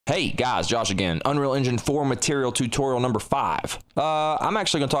Hey guys, Josh again. Unreal Engine 4 material tutorial number 5. I'm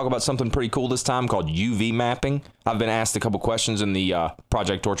actually going to talk about something pretty cool this time called UV mapping. I've been asked a couple questions in the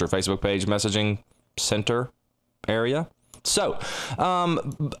Project Torture Facebook page messaging center area. So,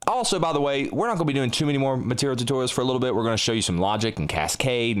 also, by the way, we're not going to be doing too many more material tutorials for a little bit. We're going to show you some logic and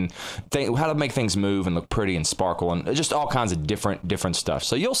cascade and how to make things move and look pretty and sparkle and just all kinds of different stuff.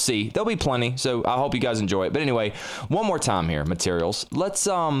 So you'll see. There'll be plenty. So I hope you guys enjoy it. But anyway, one more time here, materials. Let's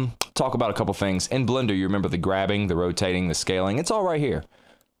talk about a couple things. In Blender, you remember the grabbing, the rotating, the scaling. It's all right here.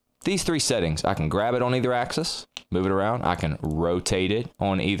 These three settings. I can grab it on either axis, move it around. I can rotate it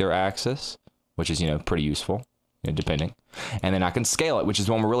on either axis, which is, pretty useful. Depending. And then I can scale it, which is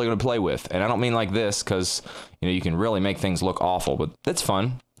one we're really going to play with. And I don't mean like this because, you can really make things look awful, but that's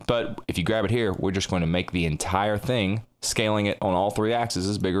fun. But if you grab it here, we're just going to make the entire thing, scaling it on all three axes,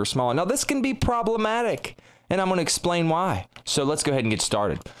 is bigger or smaller. Now, this can be problematic, and I'm going to explain why. So let's go ahead and get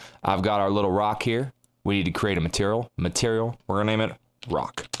started. I've got our little rock here. We need to create a material. We're going to name it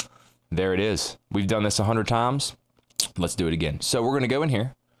rock. There it is. We've done this 100 times. Let's do it again. So we're going to go in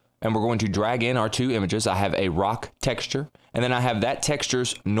here. And we're going to drag in our two images. I have a rock texture, and then I have that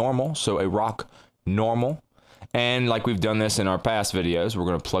texture's normal, so a rock normal. And like we've done this in our past videos, we're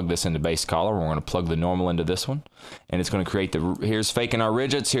going to plug this into base color. We're going to plug the normal into this one, and it's going to create here's faking our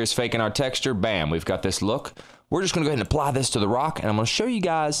ridges, here's faking our texture. Bam, we've got this look. We're just going to go ahead and apply this to the rock, and I'm going to show you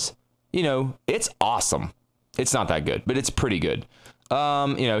guys, it's awesome. It's not that good, but it's pretty good.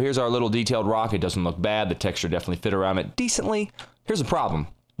 Here's our little detailed rock. It doesn't look bad. The texture definitely fit around it decently. Here's the problem.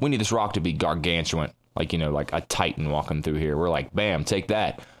 We need this rock to be gargantuan, like a titan walking through here. We're like, bam, take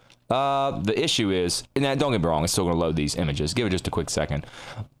that. The issue is, and don't get me wrong, it's still going to load these images. Give it just a quick second.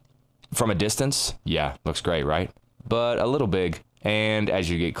 From a distance, yeah, looks great, right? But a little big, and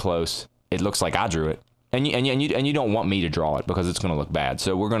as you get close, it looks like I drew it. And you don't want me to draw it because it's going to look bad.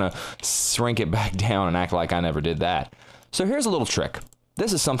 So we're going to shrink it back down and act like I never did that. So here's a little trick.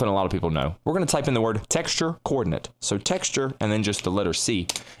 This is something a lot of people know. We're going to type in the word texture coordinate. So texture and then just the letter C,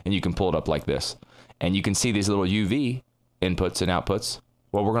 and you can pull it up like this. And you can see these little UV inputs and outputs.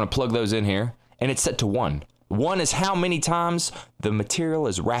 Well, we're going to plug those in here, and it's set to 1. 1 is how many times the material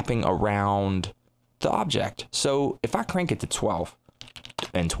is wrapping around the object. So if I crank it to 12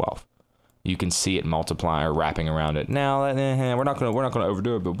 and 12, you can see it multiply or wrapping around it. Now, we're not going to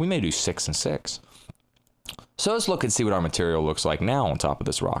overdo it, but we may do 6 and 6. So let's look and see what our material looks like now on top of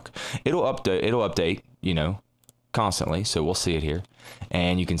this rock. It'll update, constantly. So we'll see it here.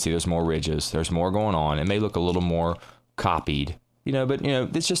 And you can see there's more ridges. There's more going on. It may look a little more copied, but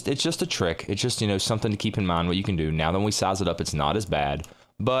it's just a trick. It's just, something to keep in mind what you can do. Now that we size it up, it's not as bad.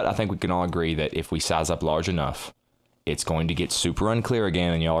 But I think we can all agree that if we size up large enough, it's going to get super unclear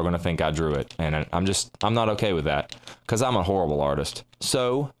again, and y'all are going to think I drew it. And I'm not okay with that because I'm a horrible artist.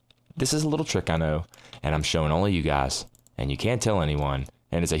 So this is a little trick I know. And I'm showing only you guys, and you can't tell anyone,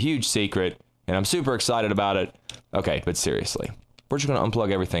 and it's a huge secret, and I'm super excited about it. Okay, but seriously, we're just going to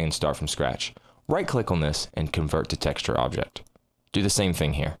unplug everything and start from scratch. Right-click on this and convert to texture object. Do the same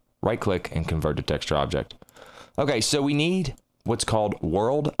thing here. Right-click and convert to texture object. Okay, so we need what's called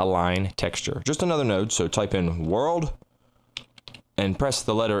world align texture. Just another node, so type in world and press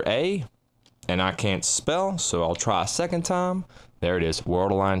the letter A, and I can't spell, so I'll try a second time. There it is,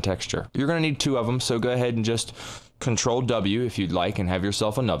 world align texture. You're going to need 2 of them, so go ahead and just Control W if you'd like and have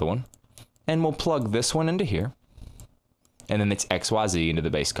yourself another one. And we'll plug this one into here. And then it's XYZ into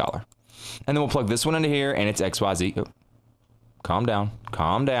the base color. And then we'll plug this one into here and it's XYZ. Oh, calm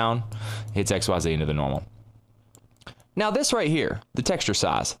down. It's XYZ into the normal. Now this right here, the texture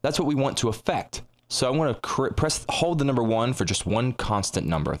size, that's what we want to affect. So I'm going to hold the number 1 for just one constant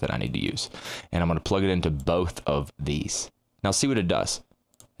number that I need to use. And I'm going to plug it into both of these. Now see what it does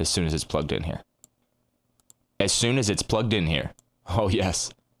as soon as it's plugged in here. As soon as it's plugged in here. Oh yes,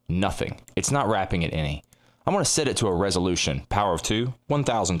 nothing. It's not wrapping it any. I'm going to set it to a resolution, power of 2,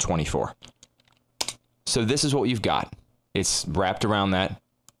 1024. So this is what you've got. It's wrapped around that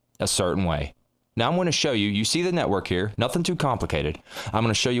a certain way. Now I'm going to show you, you see the network here, nothing too complicated. I'm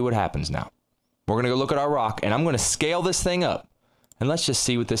going to show you what happens now. We're going to go look at our rock, and I'm going to scale this thing up. And let's just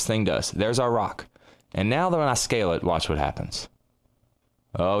see what this thing does. There's our rock. And now that when I scale it, watch what happens.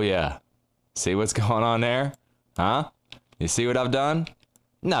 Oh yeah. See what's going on there? Huh? You see what I've done?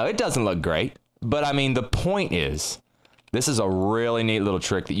 No, it doesn't look great. But I mean, the point is, this is a really neat little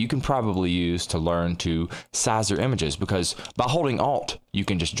trick that you can probably use to learn to size your images, because by holding Alt, you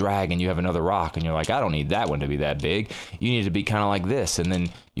can just drag and you have another rock and you're like, I don't need that one to be that big. You need it to be kind of like this. And then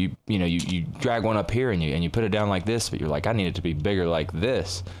you drag one up here and you put it down like this, but you're like, I need it to be bigger like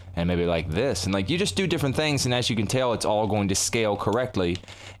this. and maybe like this, and like you just do different things, and as you can tell, it's all going to scale correctly.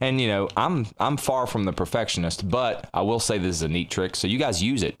 And you know, I'm far from the perfectionist, but I will say this is a neat trick, so you guys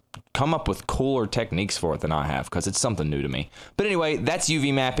use it. Come up with cooler techniques for it than I have, because it's something new to me. But anyway, that's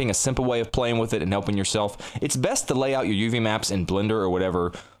UV mapping, a simple way of playing with it and helping yourself. It's best to lay out your UV maps in Blender or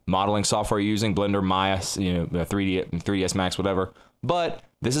whatever modeling software you're using, Blender, Maya, you know, 3ds Max, whatever. But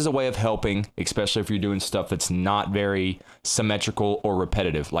this is a way of helping, especially if you're doing stuff that's not very symmetrical or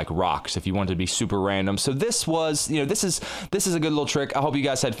repetitive, like rocks, if you want it to be super random. So this was, you know, this is a good little trick. I hope you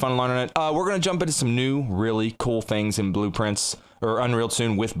guys had fun learning it. We're going to jump into some new, really cool things in Blueprints, or Unreal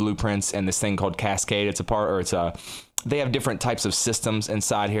soon, with Blueprints and this thing called Cascade. They have different types of systems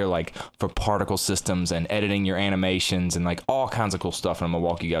inside here, like for particle systems and editing your animations and like all kinds of cool stuff. And I'm gonna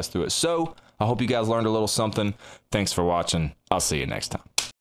walk you guys through it. So I hope you guys learned a little something. Thanks for watching. I'll see you next time.